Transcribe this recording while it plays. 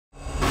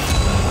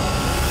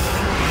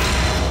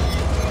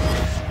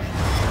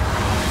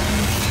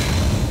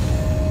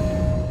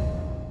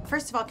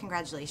of all,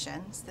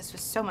 congratulations. This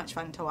was so much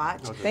fun to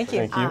watch. Okay, Thank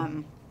you. thank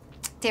you.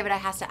 David, I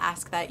have to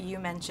ask that you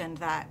mentioned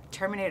that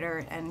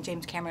Terminator and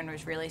James Cameron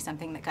was really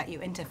something that got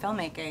you into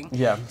filmmaking.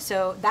 Yeah.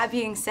 So that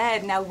being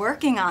said, now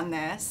working on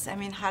this, I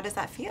mean, how does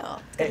that feel?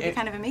 It's going to be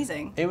kind of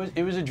amazing. It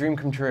was a dream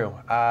come true.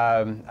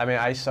 I mean,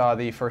 I saw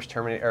the first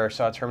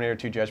Terminator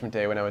 2 Judgment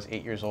Day when I was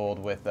 8 years old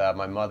with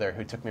my mother,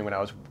 who took me when I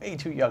was way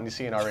too young to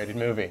see an R-rated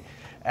movie.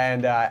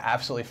 And I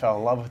absolutely fell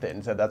in love with it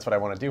and said, that's what I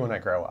want to do when I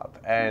grow up.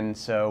 And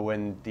so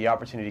when the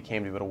opportunity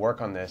came to be able to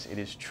work on this, it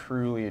is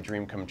truly a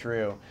dream come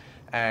true.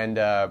 And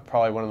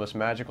probably one of the most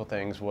magical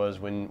things was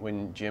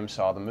when Jim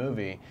saw the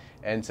movie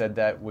and said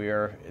that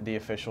we're the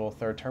official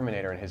third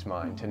Terminator in his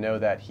mind. To know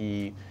that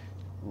he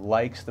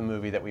likes the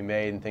movie that we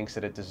made and thinks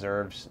that it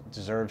deserves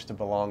to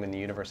belong in the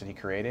universe that he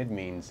created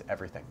means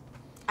everything.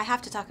 I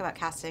have to talk about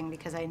casting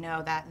because I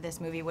know that this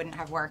movie wouldn't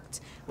have worked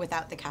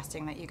without the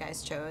casting that you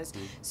guys chose.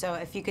 So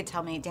if you could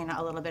tell me, Dana,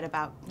 a little bit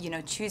about, you know,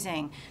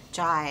 choosing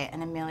Jai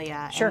and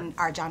Amelia and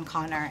our John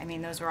Connor. I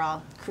mean, those were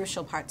all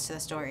crucial parts to the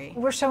story.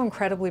 We're so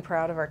incredibly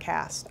proud of our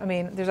cast. I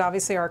mean, there's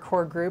obviously our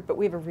core group, but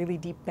we have a really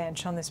deep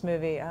bench on this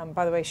movie.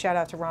 By the way, shout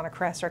out to Ronna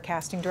Kress, our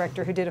casting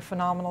director, who did a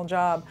phenomenal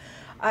job.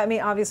 I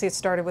mean, obviously it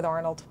started with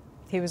Arnold.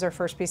 He was our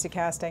first piece of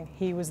casting.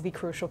 He was the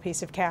crucial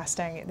piece of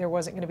casting. There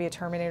wasn't going to be a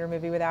Terminator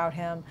movie without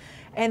him.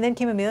 And then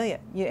came Amelia.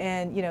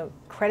 And, you know,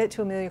 credit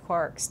to Amelia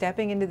Clarke.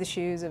 Stepping into the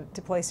shoes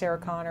to play Sarah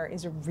Connor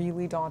is a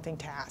really daunting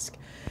task.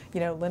 You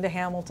know, Linda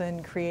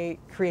Hamilton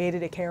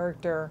created a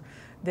character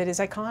that is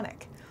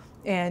iconic.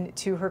 And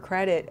to her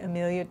credit,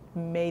 Amelia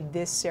made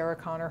this Sarah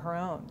Connor her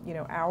own. You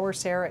know, our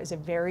Sarah is a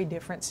very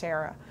different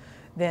Sarah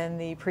than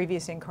the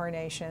previous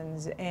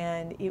incarnations,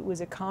 and it was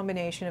a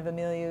combination of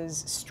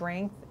Amelia's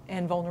strength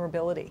and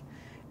vulnerability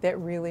that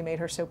really made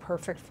her so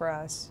perfect for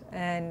us.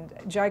 And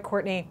Jai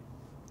Courtney,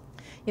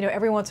 you know,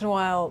 every once in a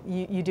while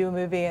you do a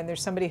movie and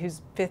there's somebody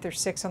who's 5th or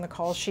 6th on the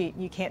call sheet,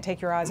 you can't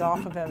take your eyes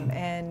off of him.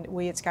 And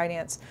we at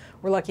Skydance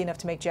were lucky enough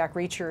to make Jack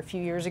Reacher a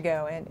few years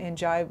ago, and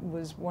Jai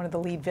was one of the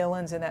lead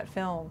villains in that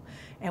film,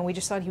 and we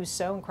just thought he was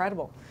so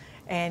incredible.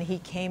 And he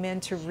came in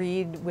to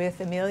read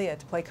with Amelia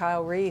to play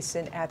Kyle Reese,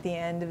 and at the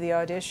end of the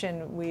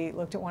audition, we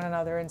looked at one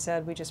another and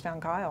said, we just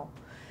found Kyle.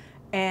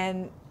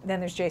 And then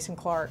there's Jason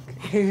Clarke,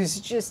 who's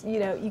just, you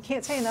know, you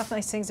can't say enough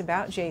nice things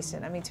about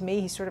Jason. I mean, to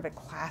me, he's sort of a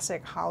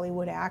classic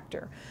Hollywood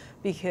actor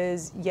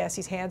because, yes,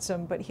 he's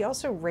handsome, but he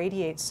also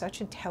radiates such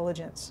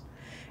intelligence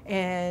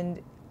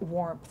and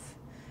warmth.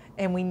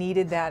 And we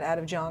needed that out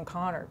of John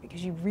Connor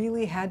because you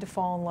really had to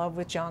fall in love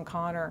with John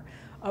Connor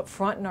up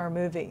front in our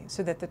movie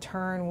so that the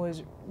turn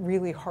was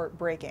really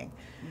heartbreaking.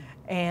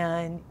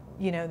 And,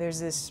 you know, there's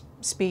this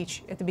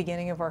speech at the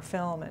beginning of our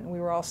film, and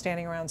we were all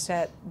standing around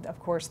set, of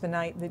course, the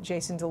night that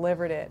Jason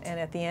delivered it. And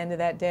at the end of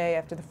that day,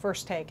 after the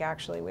first take,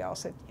 actually, we all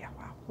said, yeah,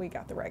 wow, we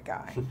got the right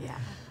guy. Yeah.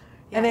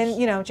 And then,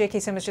 you know, J.K.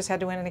 Simmons just had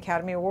to win an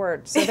Academy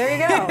Award. So there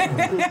you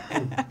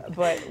go.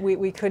 But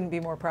we couldn't be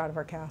more proud of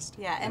our cast.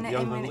 Yeah, and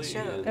when it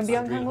showed. And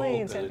Byung-Hun Lee.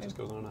 And it just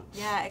goes on and on.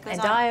 Yeah, it goes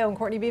and on. Dio and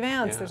Courtney B.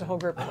 Vance. Yeah. There's a whole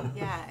group of them.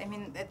 Yeah, I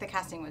mean, the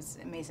casting was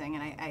amazing,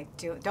 and I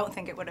don't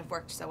think it would have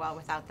worked so well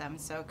without them,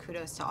 so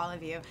kudos to all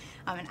of you.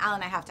 And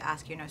Alan, I have to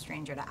ask, you're no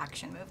stranger to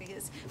action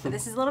movies, but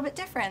this is a little bit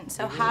different.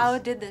 So how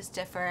did this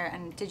differ,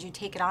 and did you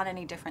take it on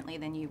any differently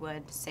than you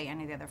would, say,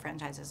 any of the other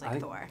franchises like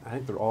Thor? I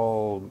think they're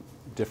all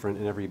different,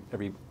 and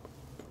every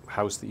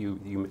house that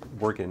you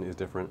work in is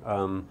different.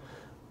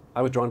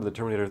 I was drawn to the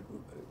Terminator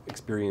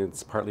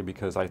experience partly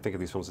because I think of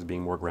these films as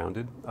being more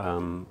grounded.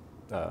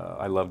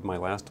 I loved my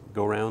last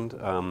go-round,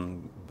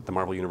 but the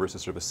Marvel Universe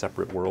is sort of a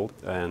separate world,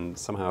 and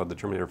somehow the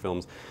Terminator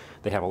films,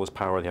 they have all this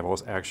power, they have all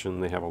this action,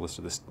 they have all this,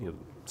 you know,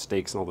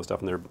 stakes and all this stuff,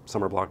 and they're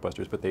summer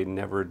blockbusters, but they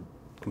never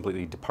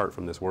completely depart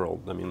from this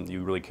world. I mean,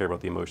 you really care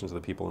about the emotions of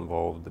the people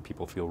involved, the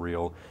people feel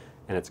real,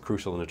 and it's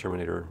crucial in a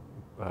Terminator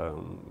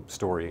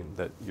story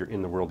that you're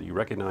in the world that you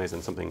recognize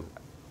and something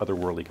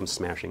otherworldly comes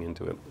smashing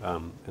into it.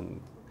 And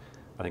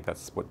I think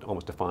that's what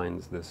almost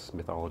defines this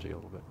mythology a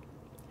little bit.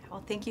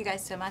 Well, thank you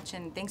guys so much,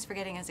 and thanks for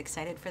getting us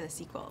excited for the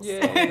sequels.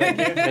 Yeah, thank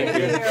you. Thank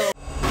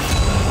you.